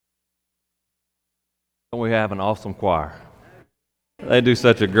Don't we have an awesome choir? They do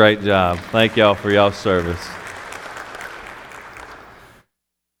such a great job. Thank y'all for y'all's service.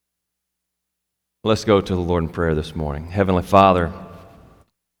 Let's go to the Lord in prayer this morning. Heavenly Father,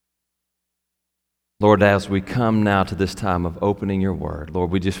 Lord, as we come now to this time of opening your word, Lord,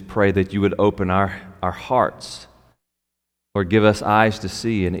 we just pray that you would open our hearts. Lord, give us eyes to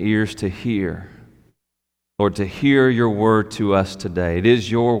see and ears to hear. Lord, to hear your word to us today. It is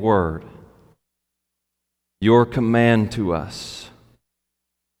your word, your command to us.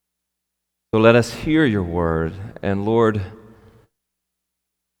 So let us hear your word, and Lord,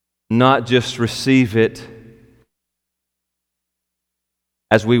 not just receive it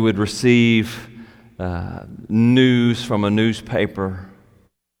as we would receive news from a newspaper,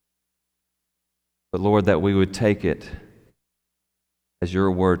 but Lord, that we would take it as your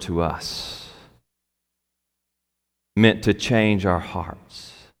word to us, meant to change our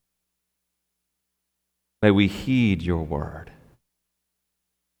hearts. May we heed your word.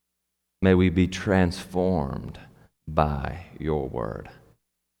 May we be transformed by your word.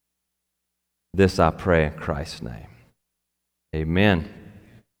 This I pray in Christ's name. Amen.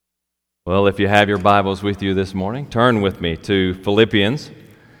 Well, if you have your Bibles with you this morning, turn with me to Philippians.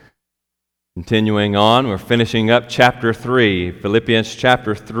 Continuing on, we're finishing up chapter 3. Philippians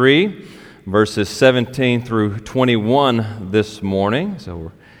chapter 3, verses 17 through 21 this morning.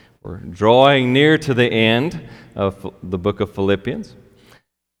 So we're drawing near to the end of the book of Philippians.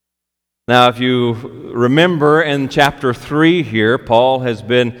 Now, if you remember in chapter 3 here, Paul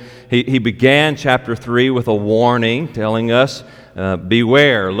he began chapter 3 with a warning telling us,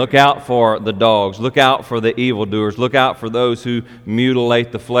 beware, look out for the dogs, look out for the evildoers, look out for those who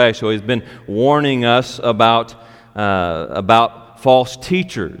mutilate the flesh. So he's been warning us about false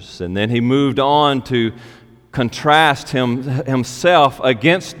teachers. And then he moved on to contrast himself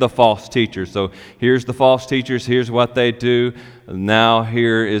against the false teachers. So here's the false teachers, here's what they do, now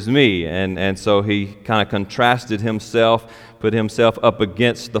here is me. And so he kind of contrasted himself, put himself up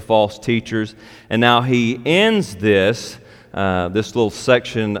against the false teachers. And now he ends this little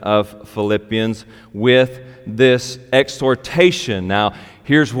section of Philippians with this exhortation. Now,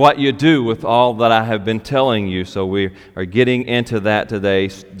 here's what you do with all that I have been telling you. So we are getting into that today,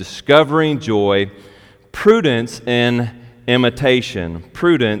 discovering joy, prudence in imitation.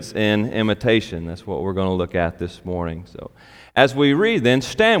 Prudence in imitation. That's what we're going to look at this morning. So as we read, then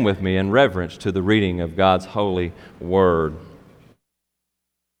stand with me in reverence to the reading of God's holy word.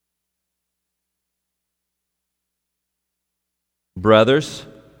 Brothers,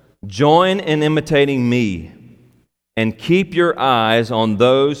 join in imitating me, and keep your eyes on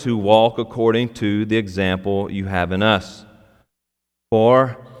those who walk according to the example you have in us.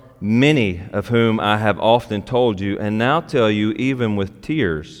 For many of whom I have often told you, and now tell you even with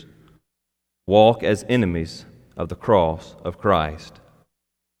tears, walk as enemies of the cross of Christ.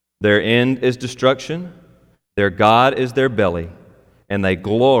 Their end is destruction, their God is their belly, and they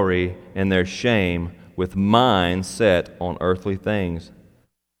glory in their shame with minds set on earthly things.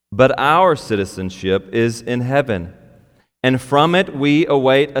 But our citizenship is in heaven, and from it we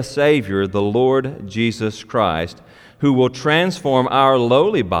await a Savior, the Lord Jesus Christ, who will transform our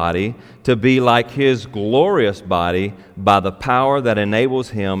lowly body to be like His glorious body by the power that enables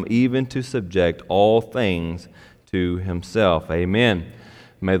Him even to subject all things to Himself. Amen.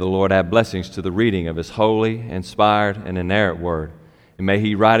 May the Lord add blessings to the reading of His holy, inspired, and inerrant Word. And may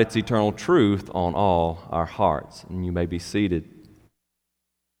He write its eternal truth on all our hearts. And you may be seated.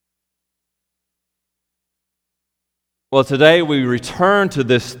 Well, today we return to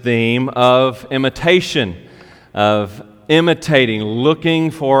this theme of imitation, of imitating, looking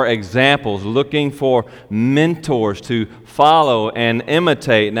for examples, looking for mentors to follow and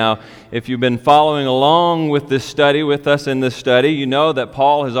imitate. Now, if you've been following along with this study, with us in this study, you know that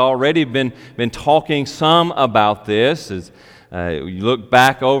Paul has already been talking some about this. You look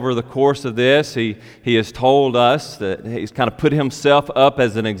back over the course of this, he has told us that he's kind of put himself up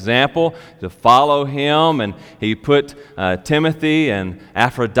as an example to follow him, and he put Timothy and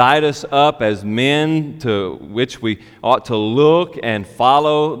Epaphroditus up as men to which we ought to look and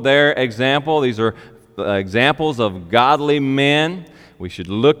follow their example. These are examples of godly men. We should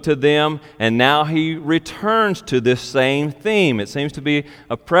look to them, and now he returns to this same theme. It seems to be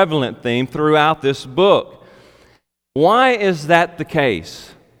a prevalent theme throughout this book. Why is that the case?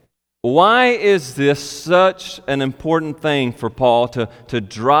 Why is this such an important thing for Paul to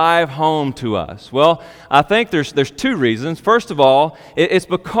drive home to us? Well, I think there's two reasons. First of all, it's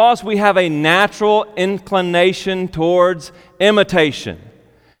because we have a natural inclination towards imitation.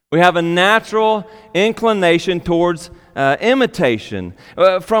 We have a natural inclination towards imitation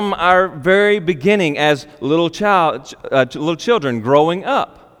from our very beginning as little children growing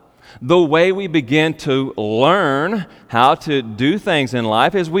up. The way we begin to learn how to do things in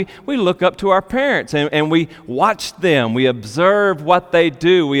life is we look up to our parents and we watch them. We observe what they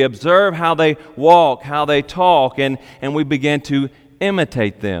do. We observe how they walk, how they talk, and we begin to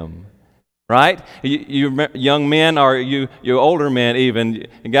imitate them. Right? You young men, or you older men even,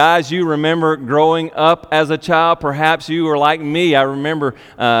 guys, you remember growing up as a child. Perhaps you were like me. I remember,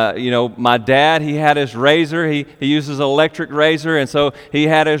 my dad, he had his razor. He uses an electric razor, and so he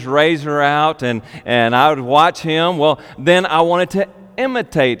had his razor out, and I would watch him. Well, then I wanted to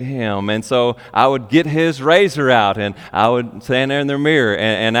imitate him, and so I would get his razor out, and I would stand there in the mirror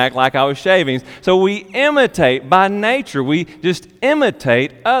and act like I was shaving. So we imitate by nature. We just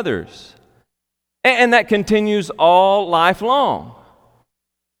imitate others. And that continues all life long.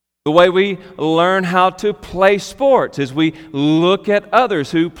 The way we learn how to play sports is we look at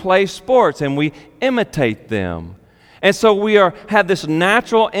others who play sports and we imitate them. And so we have this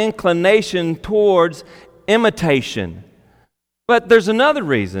natural inclination towards imitation. But there's another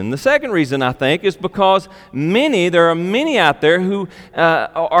reason. The second reason, I think, is because there are many out there who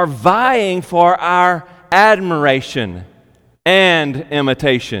are vying for our admiration and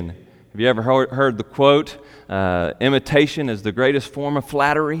imitation. Have you ever heard the quote, imitation is the greatest form of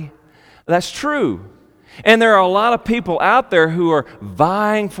flattery? That's true. And there are a lot of people out there who are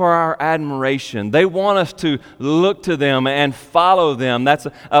vying for our admiration. They want us to look to them and follow them. That's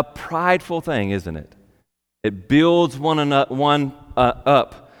a prideful thing, isn't it? It builds builds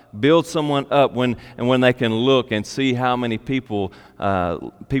someone up when they can look and see how many people's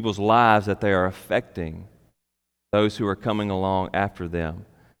lives that they are affecting, those who are coming along after them.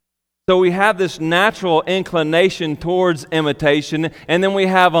 So we have this natural inclination towards imitation, and then we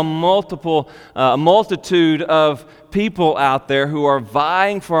have a multitude of people out there who are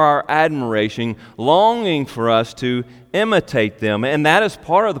vying for our admiration, longing for us to imitate them. And that is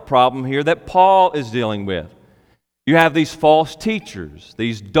part of the problem here that Paul is dealing with. You have these false teachers,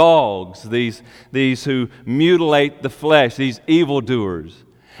 these dogs, these who mutilate the flesh, these evildoers.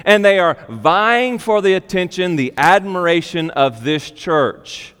 And they are vying for the attention, the admiration of this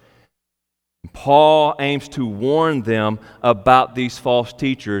church. Paul aims to warn them about these false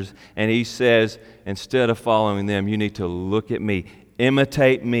teachers, and he says, instead of following them, you need to look at me,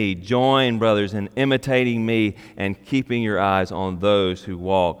 imitate me, join, brothers, in imitating me and keeping your eyes on those who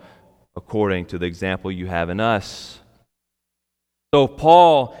walk according to the example you have in us. So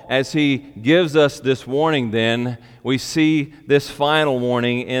Paul, as he gives us this warning then, we see this final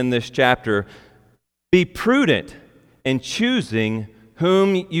warning in this chapter. Be prudent in choosing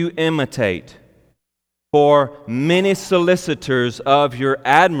whom you imitate, for many solicitors of your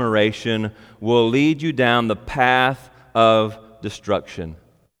admiration will lead you down the path of destruction.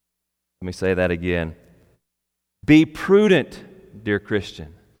 Let me say that again. Be prudent, dear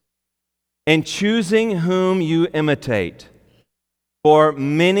Christian, in choosing whom you imitate, for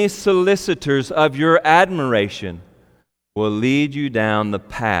many solicitors of your admiration will lead you down the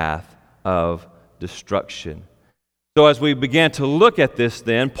path of destruction. So as we begin to look at this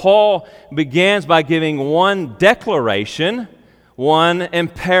then, Paul begins by giving one declaration, one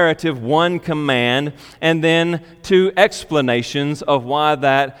imperative, one command, and then two explanations of why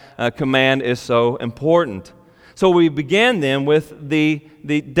that command is so important. So we begin then with the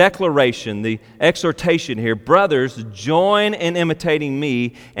declaration, the exhortation here. Brothers, join in imitating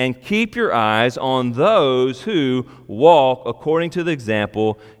me and keep your eyes on those who walk according to the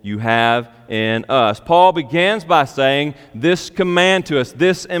example you have in us. Paul begins by saying this command to us,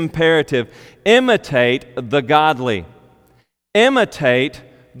 this imperative: imitate the godly. Imitate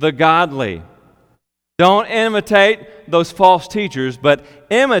the godly. Don't imitate those false teachers, but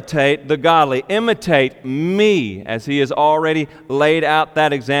imitate the godly. Imitate me, as he has already laid out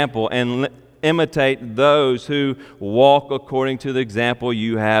that example, and imitate those who walk according to the example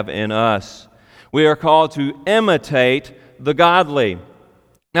you have in us. We are called to imitate the godly.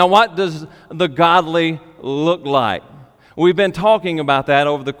 Now, what does the godly look like? We've been talking about that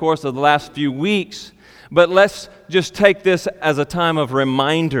over the course of the last few weeks, but let's just take this as a time of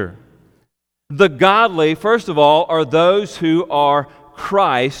reminder. The godly, first of all, are those who are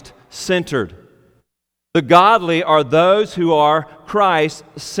Christ-centered. The godly are those who are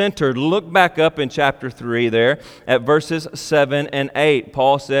Christ-centered. Look back up in chapter 3 there at verses 7 and 8.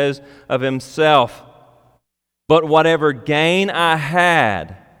 Paul says of himself, "But whatever gain I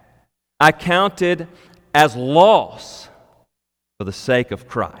had, I counted as loss for the sake of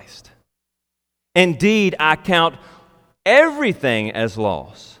Christ. Indeed, I count everything as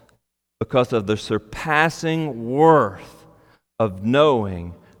loss because of the surpassing worth of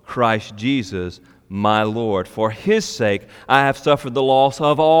knowing Christ Jesus, my Lord. For His sake I have suffered the loss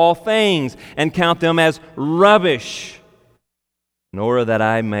of all things and count them as rubbish, in order that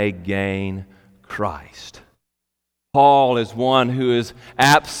I may gain Christ. Paul is one who is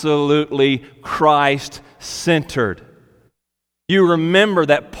absolutely Christ-centered. You remember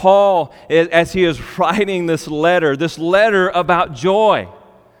that Paul, as he is writing this letter about joy,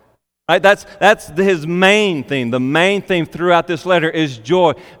 right? That's his main theme. The main theme throughout this letter is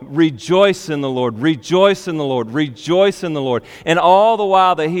joy. Rejoice in the Lord. Rejoice in the Lord. Rejoice in the Lord. And all the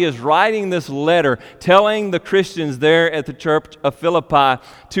while that he is writing this letter, telling the Christians there at the church of Philippi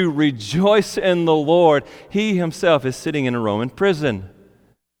to rejoice in the Lord, he himself is sitting in a Roman prison.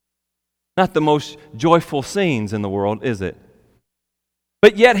 Not the most joyful scenes in the world, is it?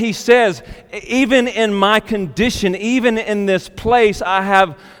 But yet he says, even in my condition, even in this place, I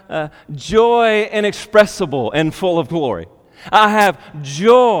have joy inexpressible and full of glory. I have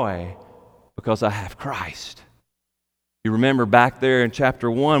joy because I have Christ. You remember back there in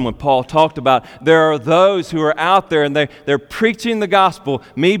chapter 1 when Paul talked about there are those who are out there and they're preaching the gospel.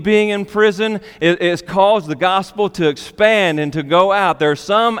 Me being in prison has caused the gospel to expand and to go out. There are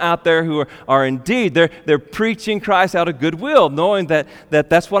some out there who are indeed, they're preaching Christ out of goodwill, knowing that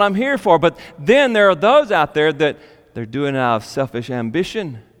that's what I'm here for. But then there are those out there that they're doing it out of selfish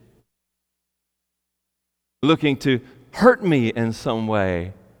ambition, looking to hurt me in some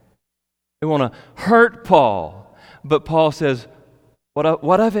way. They want to hurt Paul. But Paul says, what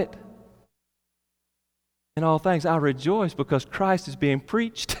of it? In all things, I rejoice because Christ is being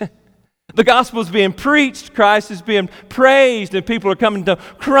preached. The gospel is being preached. Christ is being praised, and people are coming to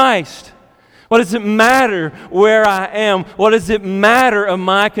Christ. What does it matter where I am? What does it matter of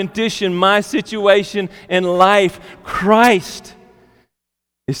my condition, my situation in life? Christ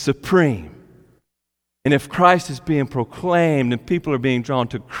is supreme. And if Christ is being proclaimed and people are being drawn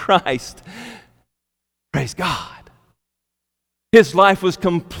to Christ, praise God. His life was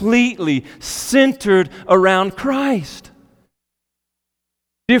completely centered around Christ.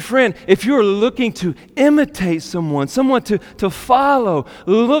 Dear friend, if you're looking to imitate someone to follow,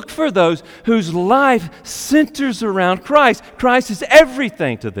 look for those whose life centers around Christ. Christ is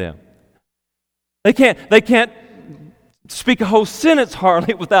everything to them. They can't speak a whole sentence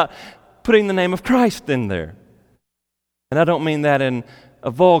hardly without putting the name of Christ in there. And I don't mean that in a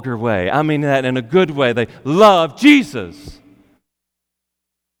vulgar way. I mean that in a good way. They love Jesus.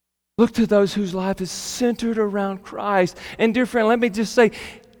 Look to those whose life is centered around Christ. And dear friend, let me just say,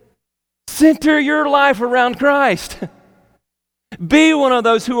 center your life around Christ. Be one of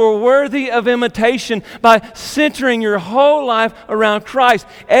those who are worthy of imitation by centering your whole life around Christ.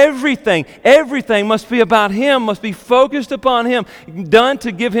 Everything must be about Him, must be focused upon Him, done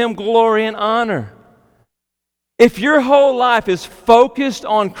to give Him glory and honor. If your whole life is focused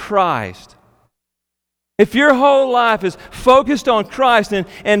on Christ, if your whole life is focused on Christ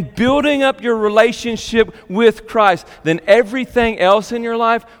and building up your relationship with Christ, then everything else in your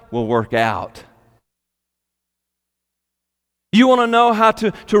life will work out. You want to know how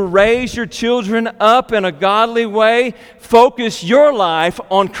to raise your children up in a godly way? Focus your life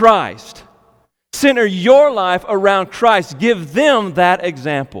on Christ. Center your life around Christ. Give them that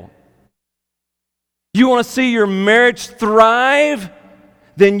example. You want to see your marriage thrive?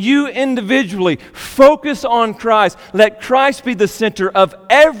 Then you individually focus on Christ. Let Christ be the center of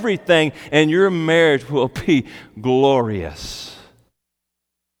everything, and your marriage will be glorious.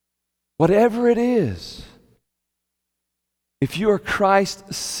 Whatever it is, if you are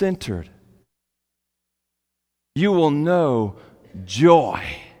Christ-centered, you will know joy,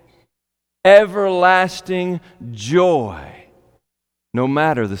 everlasting joy, no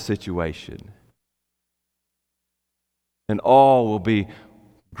matter the situation. And all will be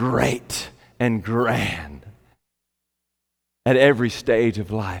great and grand. At every stage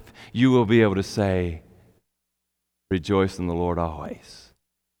of life, you will be able to say, rejoice in the Lord always.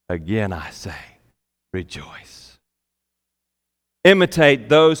 Again I say, rejoice. Imitate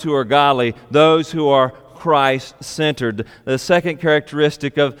those who are godly, those who are Christ-centered. The second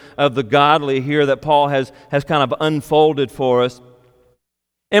characteristic of the godly here that Paul has kind of unfolded for us,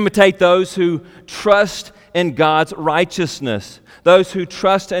 imitate those who trust in God's righteousness. Those who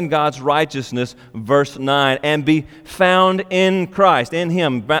trust in God's righteousness, verse 9, and be found in Christ, in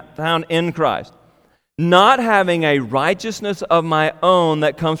Him, found in Christ. Not having a righteousness of my own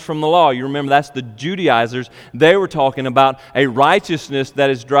that comes from the law. You remember that's the Judaizers. They were talking about a righteousness that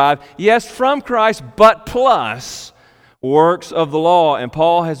is derived, yes, from Christ, but plus works of the law. And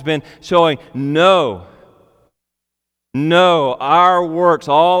Paul has been showing, no. No, our works,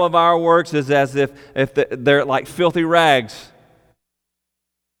 all of our works, is as if they're like filthy rags.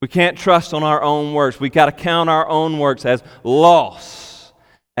 We can't trust on our own works. We got to count our own works as loss,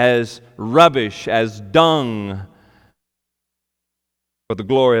 as rubbish, as dung, for the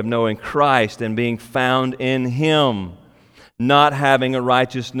glory of knowing Christ and being found in Him, not having a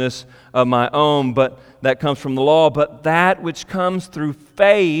righteousness of my own, but that comes from the law, but that which comes through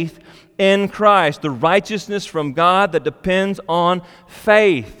faith in Christ, the righteousness from God that depends on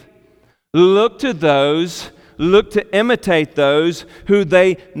faith. Look to imitate those who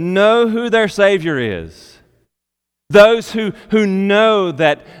they know who their Savior is. Those who know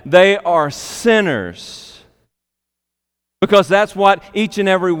that they are sinners. Because that's what each and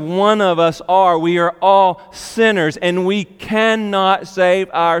every one of us are. We are all sinners, and we cannot save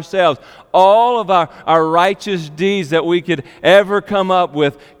ourselves. All of our righteous deeds that we could ever come up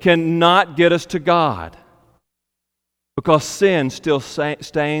with cannot get us to God. Because sin still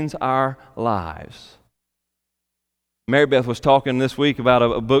stains our lives. Mary Beth was talking this week about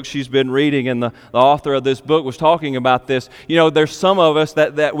a book she's been reading, and the author of this book was talking about this. You know, there's some of us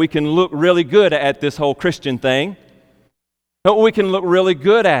that we can look really good at this whole Christian thing. But we can look really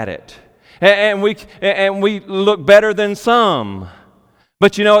good at it. And we look better than some.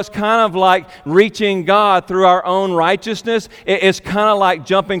 But you know, it's kind of like reaching God through our own righteousness. It's kind of like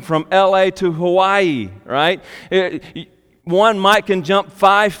jumping from LA to Hawaii, right? One mite can jump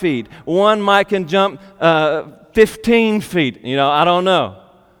 5 feet. One mite can jump 15 feet. You know, I don't know.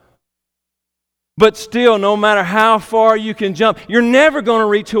 But still, no matter how far you can jump, you're never going to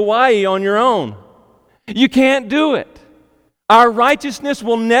reach Hawaii on your own. You can't do it. Our righteousness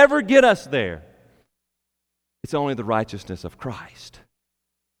will never get us there. It's only the righteousness of Christ.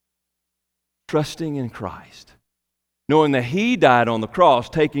 Trusting in Christ. Knowing that He died on the cross,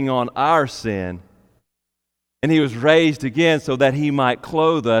 taking on our sin, and He was raised again so that He might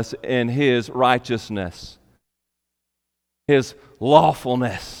clothe us in His righteousness, His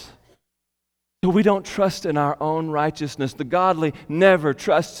lawfulness. So we don't trust in our own righteousness. The godly never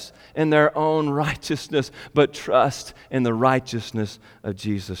trusts in their own righteousness, but trust in the righteousness of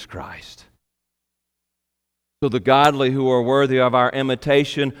Jesus Christ. So the godly who are worthy of our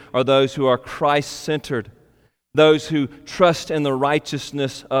imitation are those who are Christ-centered, those who trust in the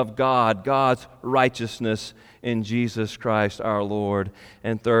righteousness of God, God's righteousness in Jesus Christ our Lord.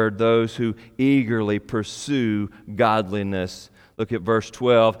 And third, those who eagerly pursue godliness. Look at verse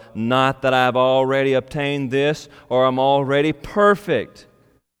 12. Not that I have already obtained this or am already perfect,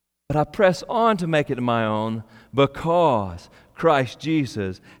 but I press on to make it my own because Christ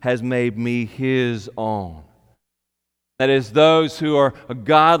Jesus has made me His own. That is, those who are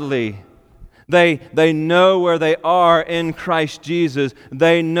godly, they know where they are in Christ Jesus.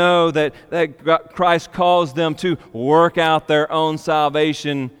 They know that Christ calls them to work out their own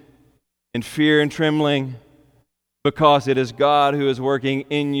salvation in fear and trembling, because it is God who is working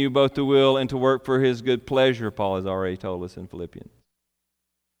in you both to will and to work for His good pleasure, Paul has already told us in Philippians.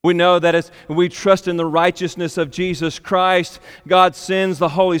 We know that as we trust in the righteousness of Jesus Christ, God sends the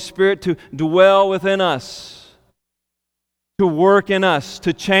Holy Spirit to dwell within us, to work in us,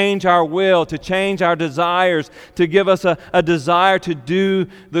 to change our will, to change our desires, to give us a desire to do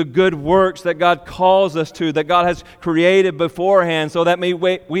the good works that God calls us to, that God has created beforehand, so that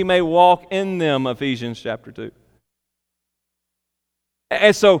we may walk in them, Ephesians chapter 2.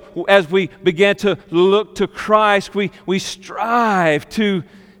 And so as we begin to look to Christ, we strive to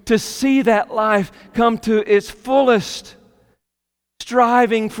see that life come to its fullest,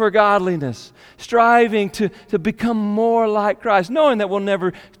 striving for godliness, striving to become more like Christ, knowing that we'll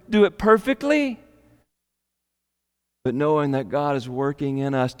never do it perfectly, but knowing that God is working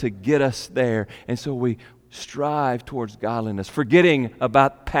in us to get us there. And so we strive towards godliness, forgetting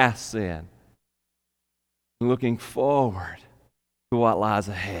about past sin, looking forward to what lies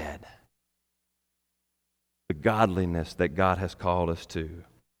ahead, the godliness that God has called us to.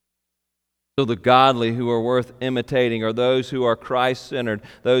 So the godly who are worth imitating are those who are Christ-centered,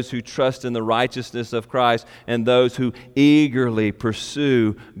 those who trust in the righteousness of Christ, and those who eagerly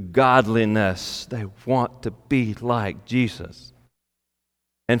pursue godliness. They want to be like Jesus.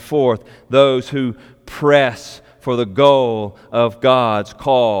 And fourth, those who press for the goal of God's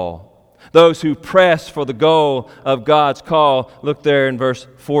call. Those who press for the goal of God's call. Look there in verse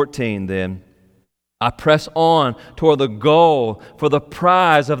 14 then. I press on toward the goal for the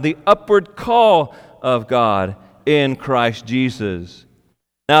prize of the upward call of God in Christ Jesus.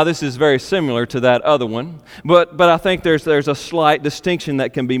 Now this is very similar to that other one, but I think there's a slight distinction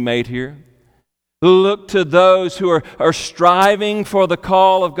that can be made here. Look to those who are striving for the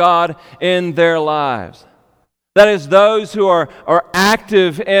call of God in their lives. That is, those who are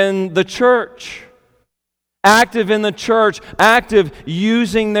active in the church. Active in the church, active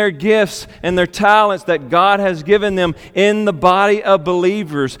using their gifts and their talents that God has given them in the body of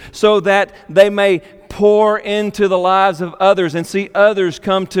believers so that they may pour into the lives of others and see others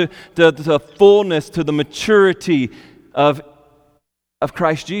come to the fullness, to the maturity of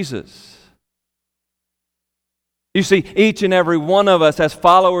Christ Jesus. You see, each and every one of us as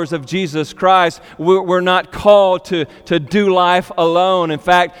followers of Jesus Christ, we're not called to do life alone. In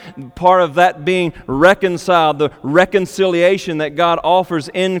fact, part of that being reconciled, the reconciliation that God offers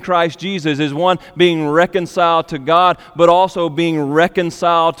in Christ Jesus is one, being reconciled to God, but also being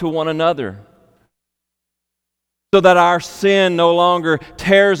reconciled to one another. So that our sin no longer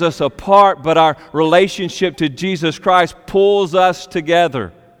tears us apart, but our relationship to Jesus Christ pulls us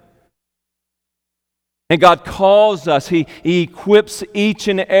together. And God calls us, He equips each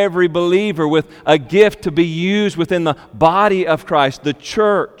and every believer with a gift to be used within the body of Christ, the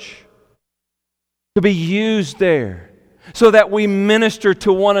church, to be used there so that we minister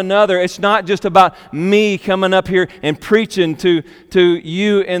to one another. It's not just about me coming up here and preaching to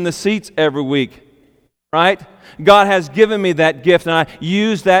you in the seats every week, right? God has given me that gift, and I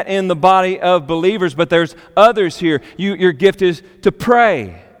use that in the body of believers, but there's others here. Your gift is to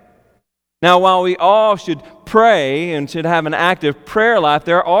pray. Now, while we all should pray and should have an active prayer life,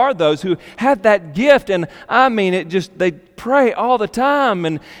 there are those who have that gift, and I mean they pray all the time,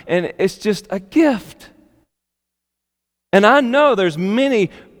 and it's just a gift. And I know there's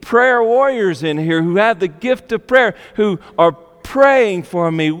many prayer warriors in here who have the gift of prayer, who are praying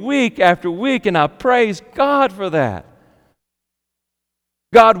for me week after week, and I praise God for that.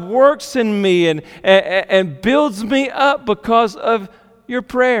 God works in me and builds me up because of your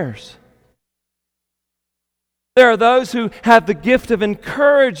prayers. There are those who have the gift of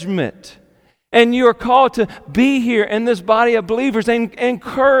encouragement, and you are called to be here in this body of believers and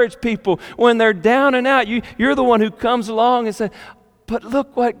encourage people when they're down and out. You're the one who comes along and says, but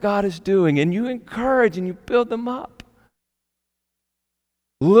look what God is doing, and you encourage and you build them up.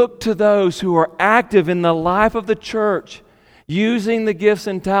 Look to those who are active in the life of the church, using the gifts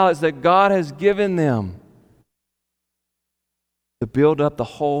and talents that God has given them to build up the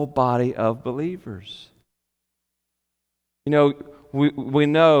whole body of believers. You know, we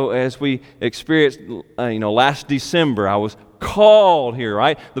know as we experienced, last December, I was called here,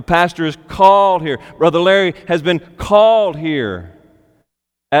 right? The pastor is called here. Brother Larry has been called here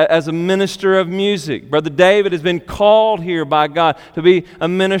as a minister of music. Brother David has been called here by God to be a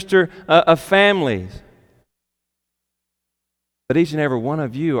minister of families. But each and every one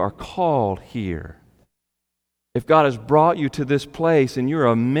of you are called here. If God has brought you to this place and you're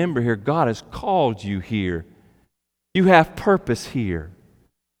a member here, God has called you here. You have purpose here.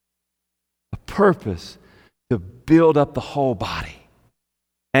 A purpose to build up the whole body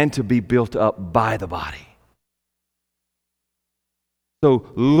and to be built up by the body. So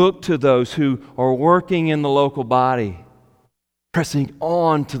look to those who are working in the local body, pressing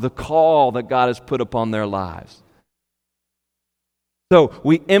on to the call that God has put upon their lives. So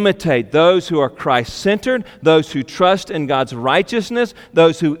we imitate those who are Christ-centered, those who trust in God's righteousness,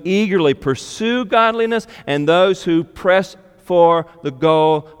 those who eagerly pursue godliness, and those who press for the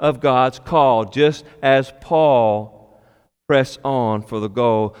goal of God's call, just as Paul pressed on for the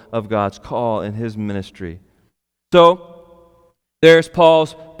goal of God's call in his ministry. So there's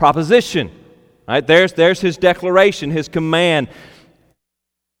Paul's proposition, right? There's his declaration, his command.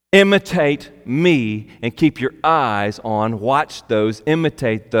 Imitate me and keep your eyes on,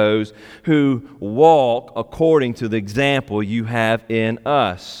 imitate those who walk according to the example you have in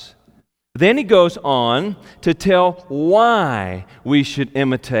us. Then he goes on to tell why we should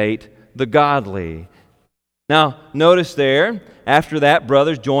imitate the godly. Now, notice there, after that,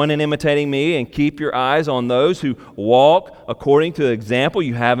 brothers, join in imitating me and keep your eyes on those who walk according to the example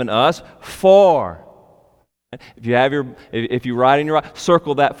you have in us. If you write in your Bible,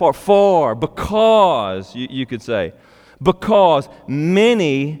 circle that because you could say, because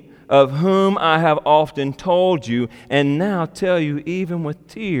many of whom I have often told you, and now tell you even with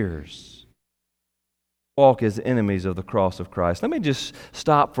tears, walk as enemies of the cross of Christ. Let me just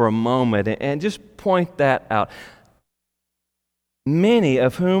stop for a moment and just point that out. Many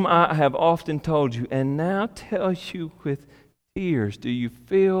of whom I have often told you, and now tell you with tears. Do you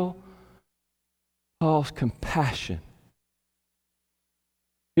feel Paul's compassion?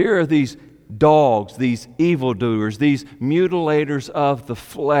 Here are these dogs, these evildoers, these mutilators of the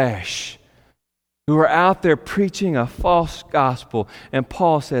flesh who are out there preaching a false gospel. And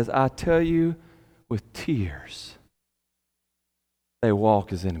Paul says, I tell you with tears, they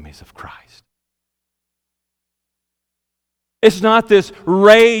walk as enemies of Christ. It's not this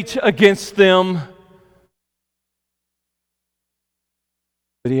rage against them,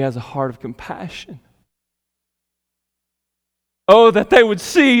 but He has a heart of compassion. Oh, that they would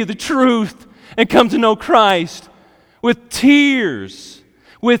see the truth and come to know Christ with tears.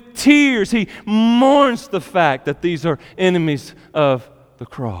 With tears, He mourns the fact that these are enemies of the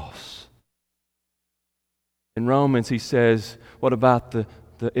cross. In Romans, he says, what about the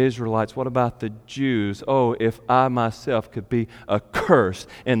Israelites? What about the Jews? Oh, if I myself could be accursed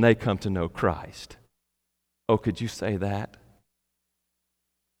and they come to know Christ. Oh, could you say that?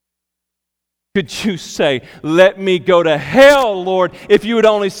 Could you say, let me go to hell, Lord, if you would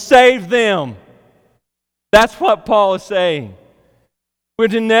only save them? That's what Paul is saying. We're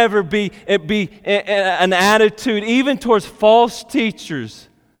to never be an attitude, even towards false teachers,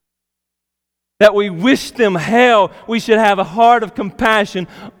 that we wish them hell. We should have a heart of compassion.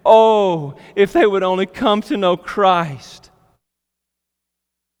 Oh, if they would only come to know Christ.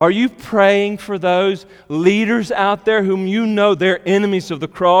 Are you praying for those leaders out there whom you know they're enemies of the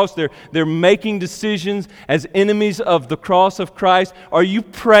cross? They're making decisions as enemies of the cross of Christ. Are you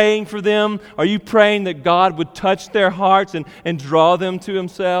praying for them? Are you praying that God would touch their hearts and draw them to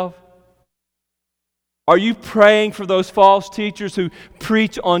Himself? Are you praying for those false teachers who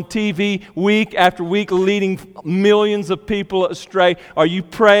preach on TV week after week, leading millions of people astray? Are you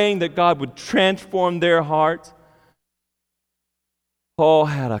praying that God would transform their hearts? Paul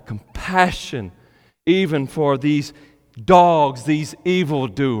had a compassion even for these dogs, these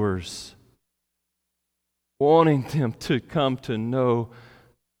evildoers, wanting them to come to know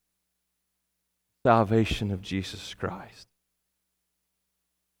salvation of Jesus Christ.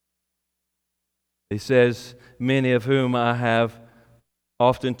 He says, many of whom I have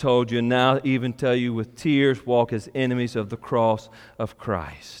often told you, and now even tell you with tears, walk as enemies of the cross of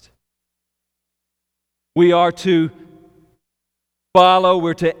Christ. We are to follow,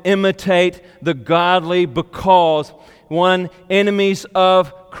 we're to imitate the godly because, one, enemies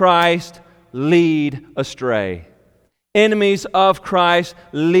of Christ lead astray. Enemies of Christ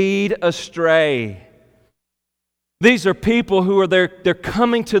lead astray. These are people who are they're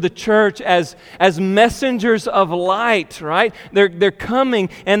coming to the church as messengers of light, right? They're coming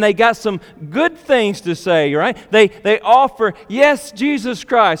and they got some good things to say, right? They offer, yes, Jesus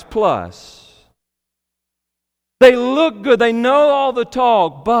Christ plus. They look good, they know all the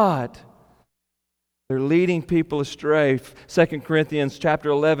talk, but they're leading people astray. 2 Corinthians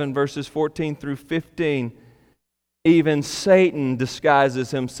chapter 11, verses 14 through 15. Even Satan disguises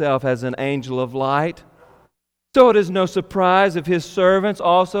himself as an angel of light. So it is no surprise if his servants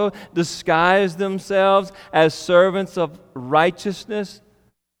also disguise themselves as servants of righteousness.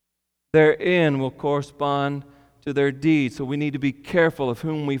 Their end will correspond to their deeds. So we need to be careful of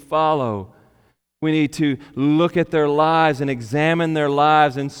whom we follow. We need to look at their lives and examine their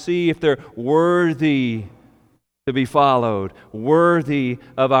lives and see if they're worthy to be followed, worthy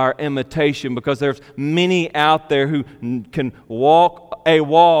of our imitation, because there's many out there who can walk a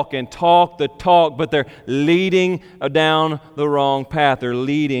walk and talk the talk, but they're leading down the wrong path. They're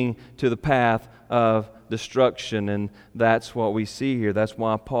leading to the path of destruction, and that's what we see here. That's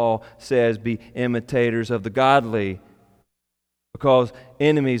why Paul says, be imitators of the godly, because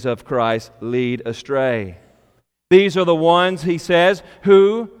enemies of Christ lead astray. These are the ones, he says,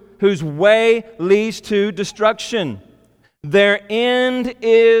 whose way leads to destruction. Their end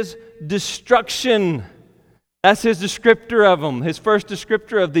is destruction. That's his descriptor of them, his first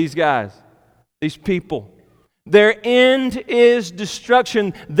descriptor of these guys, these people. Their end is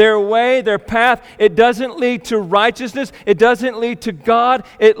destruction. Their way, their path, it doesn't lead to righteousness. It doesn't lead to God.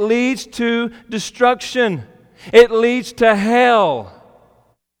 It leads to destruction. It leads to hell,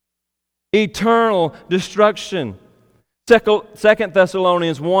 eternal destruction. 2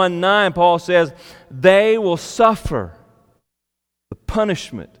 Thessalonians 1:9, Paul says, they will suffer the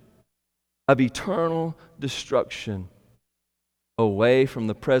punishment of eternal destruction away from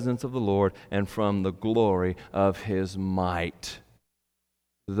the presence of the Lord and from the glory of His might.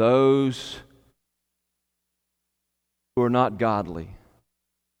 Those who are not godly,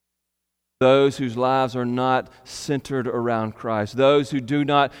 those whose lives are not centered around Christ, those who do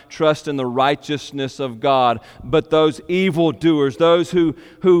not trust in the righteousness of God, but those evildoers, those who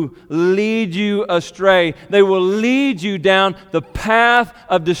lead you astray, they will lead you down the path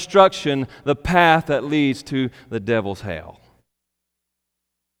of destruction, the path that leads to the devil's hell.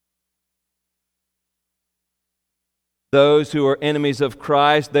 Those who are enemies of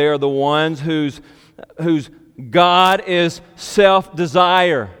Christ, they are the ones whose God is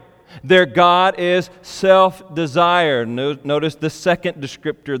self-desire. Their God is self-desire. Notice the second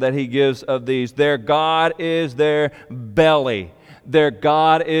descriptor that he gives of these. Their God is their belly. Their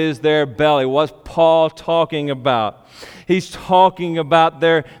God is their belly. What's Paul talking about? He's talking about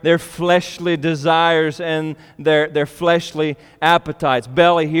their fleshly desires and their fleshly appetites.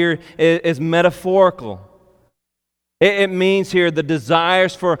 Belly here is metaphorical. It means here the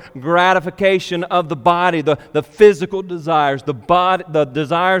desires for gratification of the body, the physical desires, the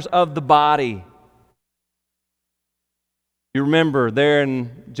desires of the body. You remember there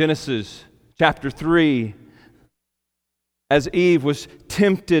in Genesis chapter 3, as Eve was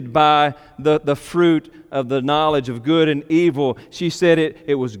tempted by the fruit of the knowledge of good and evil, she said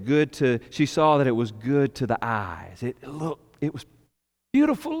it was good she saw that it was good to the eyes. It was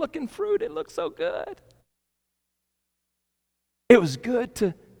beautiful looking fruit. It looked so good. It was good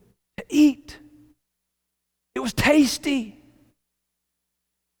to eat. It was tasty.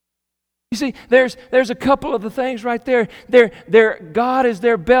 You see, there's a couple of the things right there. Their God is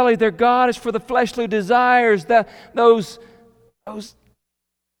their belly. Their God is for the fleshly desires. Those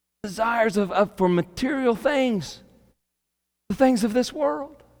desires for material things, the things of this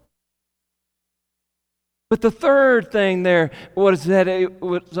world. But the third thing there was that it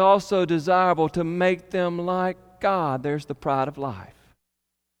was also desirable to make them like God. There's the pride of life.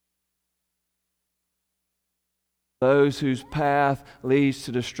 Those whose path leads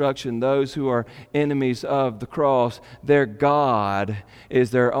to destruction, those who are enemies of the cross, their God is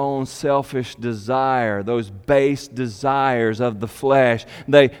their own selfish desire, those base desires of the flesh.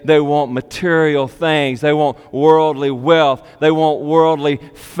 They want material things. They want worldly wealth. They want worldly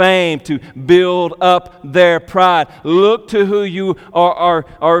fame to build up their pride. Look to who you are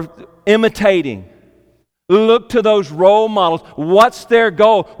imitating. Look to those role models. What's their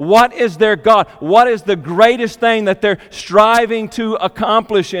goal? What is their God? What is the greatest thing that they're striving to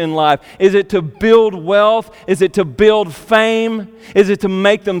accomplish in life? Is it to build wealth? Is it to build fame? Is it to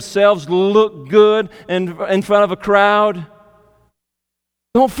make themselves look good in front of a crowd?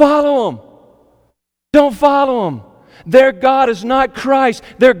 Don't follow them. Don't follow them. Their God is not Christ.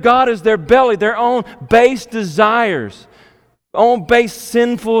 Their God is their belly, their own base desires. Own base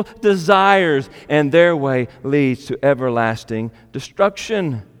sinful desires, and their way leads to everlasting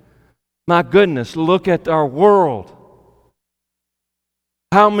destruction. My goodness, look at our world.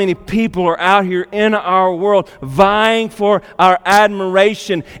 How many people are out here in our world vying for our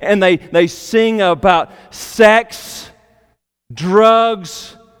admiration, and they sing about sex,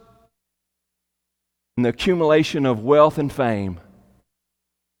 drugs, and the accumulation of wealth and fame.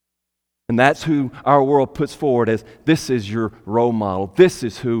 And that's who our world puts forward as, this is your role model. This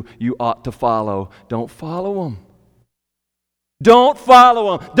is who you ought to follow. Don't follow them. Don't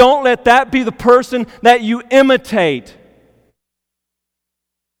follow them. Don't let that be the person that you imitate.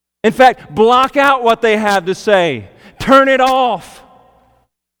 In fact, block out what they have to say. Turn it off.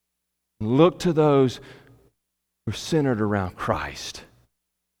 Look to those who are centered around Christ.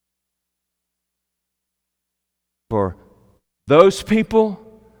 For those people,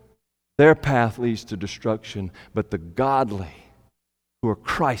 their path leads to destruction, but the godly who are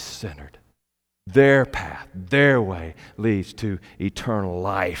Christ-centered, their path, their way leads to eternal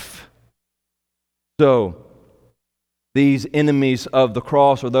life. So, these enemies of the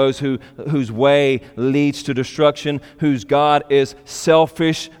cross are those whose way leads to destruction, whose God is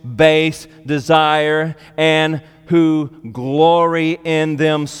selfish, base, desire, and who glory in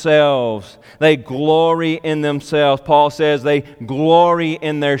themselves. They glory in themselves. Paul says they glory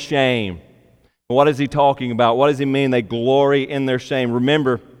in their shame. What is he talking about? What does he mean they glory in their shame?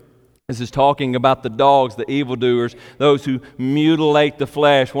 Remember, this is talking about the dogs, the evildoers, those who mutilate the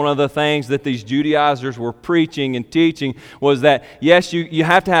flesh. One of the things that these Judaizers were preaching and teaching was that, yes, you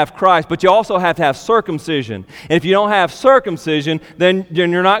have to have Christ, but you also have to have circumcision. And if you don't have circumcision, then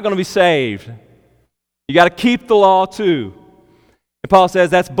you're not going to be saved. You got to keep the law too. And Paul says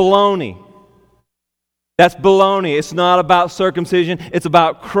that's baloney. That's baloney. It's not about circumcision. It's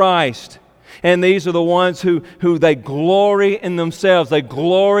about Christ. And these are the ones who they glory in themselves. They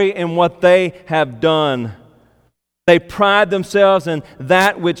glory in what they have done. They pride themselves in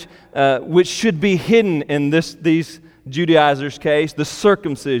that which should be hidden in these Judaizers' case, the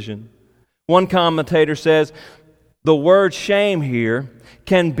circumcision. One commentator says, the word shame here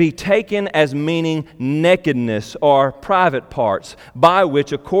can be taken as meaning nakedness or private parts, by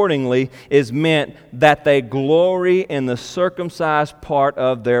which accordingly is meant that they glory in the circumcised part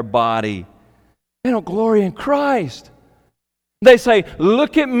of their body. They don't glory in Christ. They say,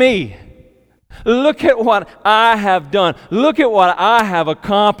 look at me. Look at what I have done. Look at what I have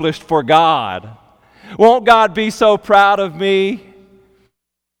accomplished for God. Won't God be so proud of me?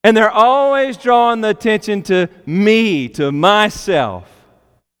 And they're always drawing the attention to me, to myself.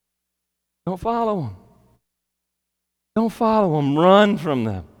 Don't follow them. Don't follow them. Run from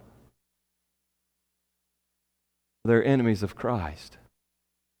them. They're enemies of Christ.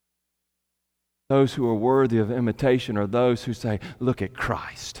 Those who are worthy of imitation are those who say, look at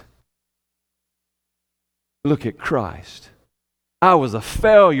Christ. Look at Christ. I was a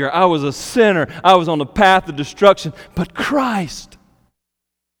failure. I was a sinner. I was on the path of destruction. But Christ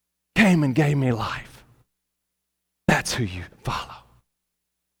came and gave me life. That's who you follow.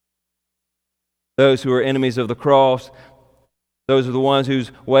 Those who are enemies of the cross, those are the ones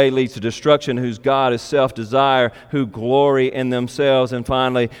whose way leads to destruction, whose God is self-desire, who glory in themselves, and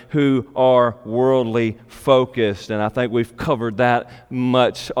finally, who are worldly focused. And I think we've covered that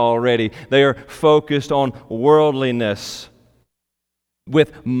much already. They are focused on worldliness,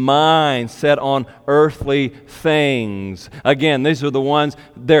 with minds set on earthly things. Again, these are the ones,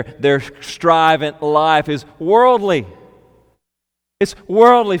 their striving life is worldly. It's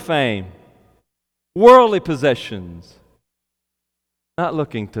worldly fame, worldly possessions. Not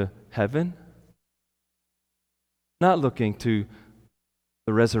looking to heaven, not looking to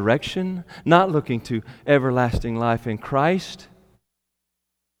the resurrection, not looking to everlasting life in Christ,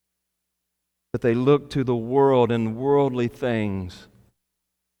 but they look to the world and worldly things.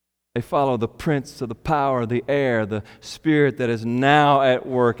 They follow the prince of the power of the air, the spirit that is now at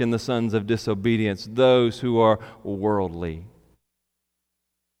work in the sons of disobedience, those who are worldly.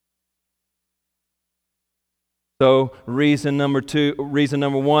 So reason number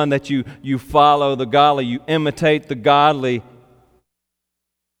one that you follow the godly, you imitate the godly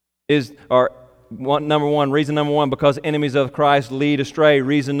reason number one, because enemies of Christ lead astray.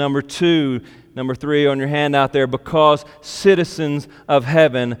 Reason number three on your handout there, because citizens of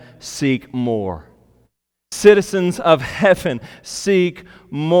heaven seek more. Citizens of heaven seek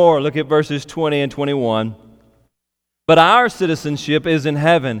more. Look at verses 20 and 21. But our citizenship is in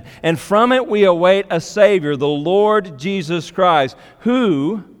heaven, and from it we await a Savior, the Lord Jesus Christ,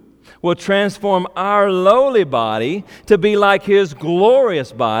 who will transform our lowly body to be like His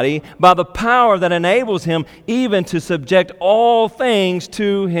glorious body by the power that enables Him even to subject all things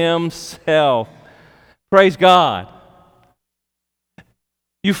to Himself. Praise God.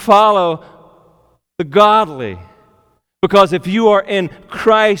 You follow the godly, because if you are in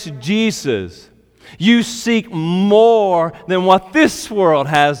Christ Jesus, you seek more than what this world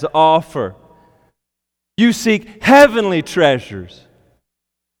has to offer. You seek heavenly treasures.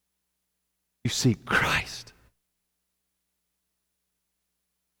 You seek Christ.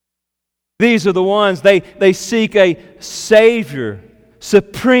 These are the ones, they seek a Savior,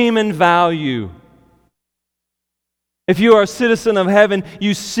 supreme in value. If you are a citizen of heaven,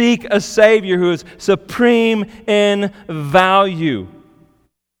 you seek a Savior who is supreme in value.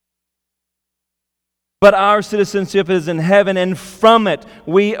 But our citizenship is in heaven, and from it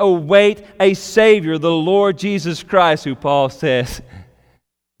we await a Savior, the Lord Jesus Christ, who Paul says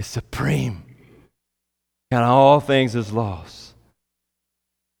is supreme. And all things is lost.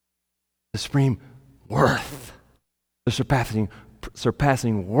 The supreme worth, the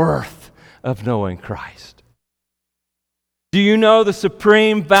surpassing worth of knowing Christ. Do you know the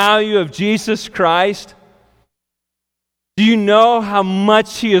supreme value of Jesus Christ? Do you know how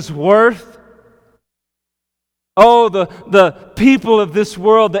much He is worth? Oh, the people of this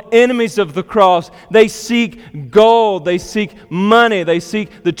world, the enemies of the cross, they seek gold, they seek money, they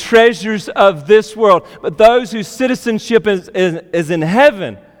seek the treasures of this world. But those whose citizenship is in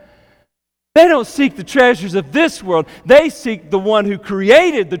heaven, they don't seek the treasures of this world. They seek the one who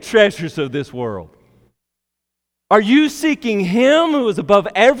created the treasures of this world. Are you seeking Him who is above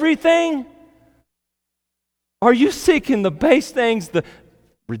everything? Are you seeking the base things, the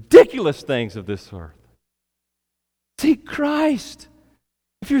ridiculous things of this earth? Seek Christ.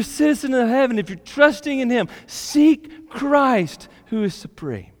 If you're a citizen of heaven, if you're trusting in Him, seek Christ who is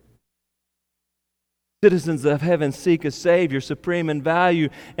supreme. Citizens of heaven seek a Savior supreme in value,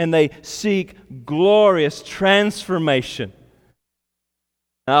 and they seek glorious transformation.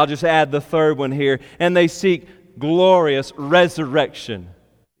 And I'll just add the third one here. And they seek glorious resurrection.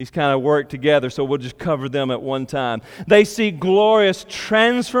 These kind of work together, so we'll just cover them at one time. They seek glorious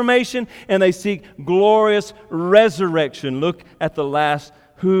transformation, and they seek glorious resurrection. Look at the last.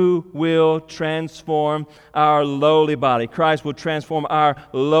 Who will transform our lowly body? Christ will transform our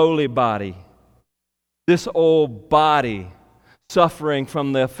lowly body. This old body, suffering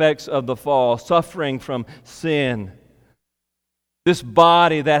from the effects of the fall, suffering from sin. This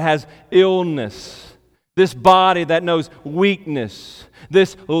body that has illness. This body that knows weakness,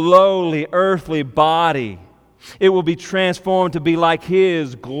 this lowly earthly body, It will be transformed to be like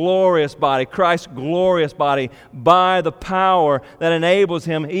His glorious body, Christ's glorious body, by the power that enables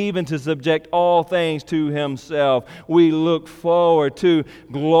Him even to subject all things to Himself. We look forward to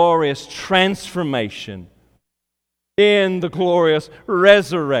glorious transformation in the glorious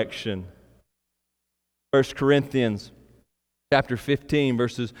resurrection. 1 Corinthians chapter 15,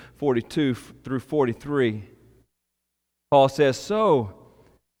 verses 42 through 43. Paul says, So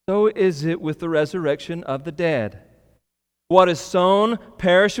is it with the resurrection of the dead. What is sown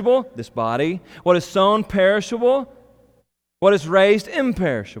perishable, this body, what is sown perishable, what is raised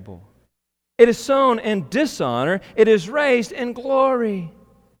imperishable. It is sown in dishonor, it is raised in glory.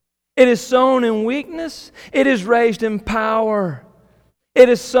 It is sown in weakness, it is raised in power. It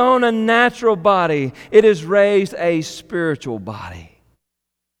is sown a natural body, it is raised a spiritual body.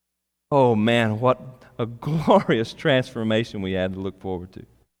 Oh man, what a glorious transformation we had to look forward to.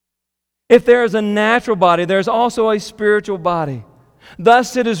 If there is a natural body, there is also a spiritual body.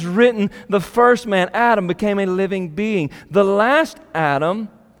 Thus it is written, the first man, Adam, became a living being. The last Adam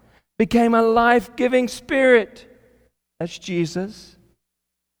became a life-giving spirit. That's Jesus.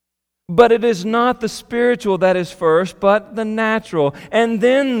 But it is not the spiritual that is first, but the natural, and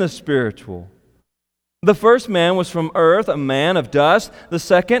then the spiritual. The first man was from earth, a man of dust. The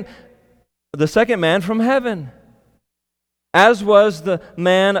second man from heaven. As was the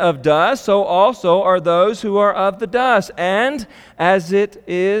man of dust, so also are those who are of the dust. And as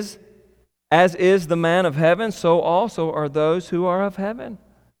is the man of heaven, so also are those who are of heaven.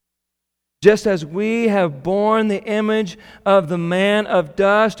 Just as we have borne the image of the man of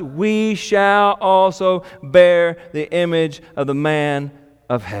dust, we shall also bear the image of the man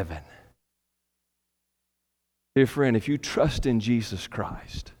of heaven. Dear friend, if you trust in Jesus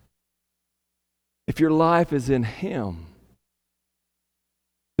Christ, if your life is in Him,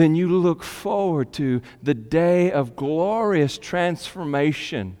 then you look forward to the day of glorious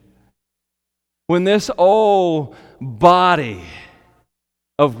transformation when this old body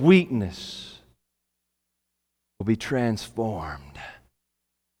of weakness will be transformed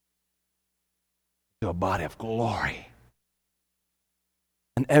to a body of glory,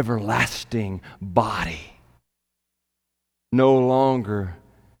 an everlasting body, no longer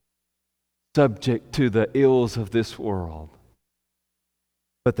subject to the ills of this world,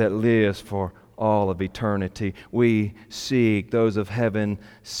 but that lives for all of eternity. We seek, those of heaven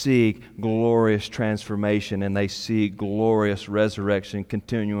seek glorious transformation, and they seek glorious resurrection.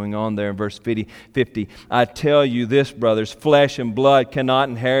 Continuing on there in verse 50, I tell you this, brothers, flesh and blood cannot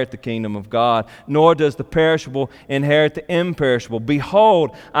inherit the kingdom of God, nor does the perishable inherit the imperishable.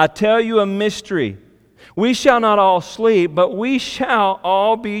 Behold, I tell you a mystery. We shall not all sleep, but we shall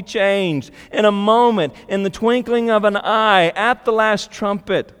all be changed in a moment, in the twinkling of an eye, at the last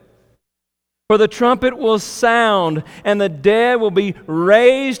trumpet. For the trumpet will sound, and the dead will be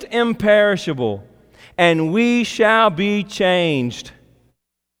raised imperishable, and we shall be changed.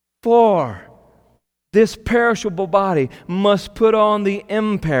 For this perishable body must put on the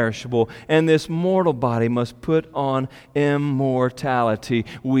imperishable, and this mortal body must put on immortality.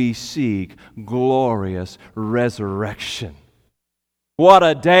 We seek glorious resurrection. What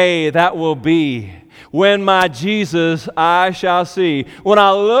a day that will be when my Jesus I shall see. When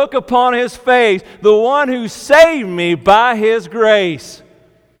I look upon His face, the one who saved me by His grace.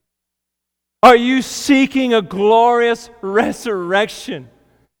 Are you seeking a glorious resurrection?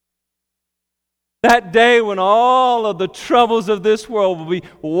 That day when all of the troubles of this world will be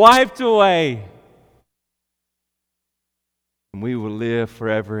wiped away. And we will live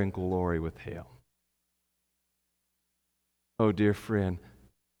forever in glory with Him. Oh, dear friend,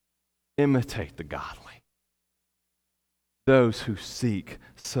 imitate the godly. Those who seek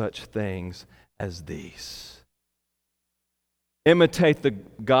such things as these. Imitate the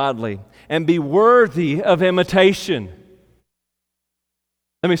godly and be worthy of imitation.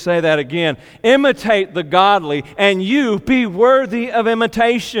 Let me say that again. Imitate the godly, and you be worthy of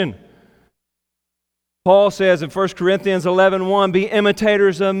imitation. Paul says in 1 Corinthians 11:1, be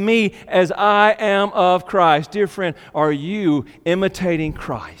imitators of me as I am of Christ. Dear friend, are you imitating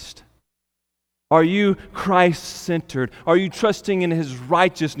Christ? Are you Christ-centered? Are you trusting in His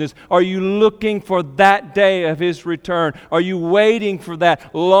righteousness? Are you looking for that day of His return? Are you waiting for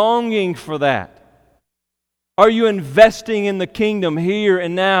that, longing for that? Are you investing in the kingdom here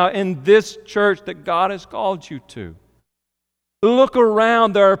and now in this church that God has called you to? Look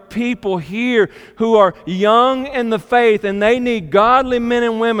around. There are people here who are young in the faith, and they need godly men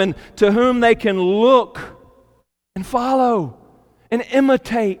and women to whom they can look and follow and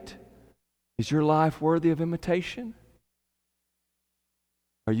imitate. Is your life worthy of imitation?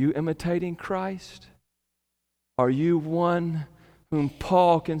 Are you imitating Christ? Are you one whom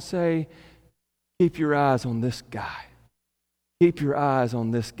Paul can say, keep your eyes on this guy, keep your eyes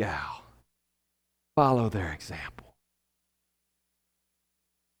on this gal, follow their example?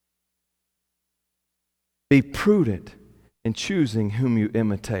 Be prudent in choosing whom you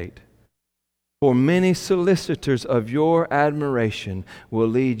imitate. For many solicitors of your admiration will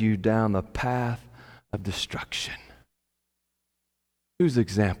lead you down the path of destruction. Whose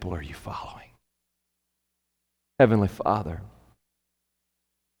example are you following? Heavenly Father,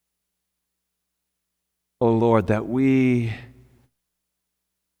 oh Lord, that we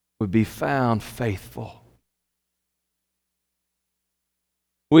would be found faithful.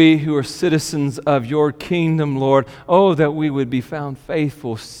 We who are citizens of your kingdom, Lord, oh, that we would be found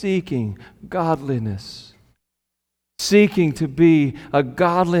faithful, seeking godliness, seeking to be a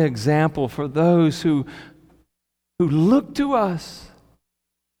godly example for those who look to us.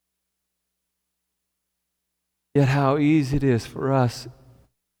 Yet how easy it is for us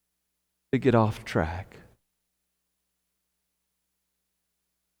to get off track.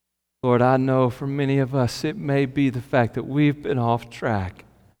 Lord, I know for many of us it may be the fact that we've been off track.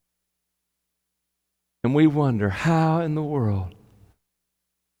 And we wonder, how in the world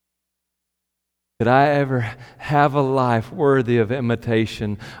could I ever have a life worthy of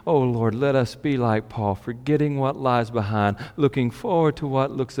imitation? Oh Lord, let us be like Paul, forgetting what lies behind, looking forward to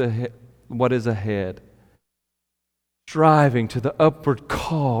what is ahead, striving to the upward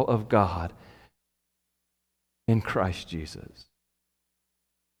call of God in Christ Jesus.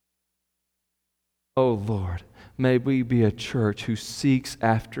 Oh Lord, may we be a church who seeks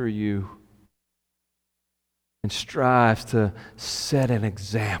after you and strives to set an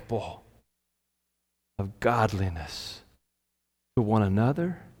example of godliness to one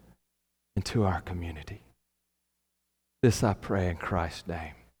another and to our community. This I pray in Christ's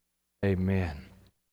name. Amen.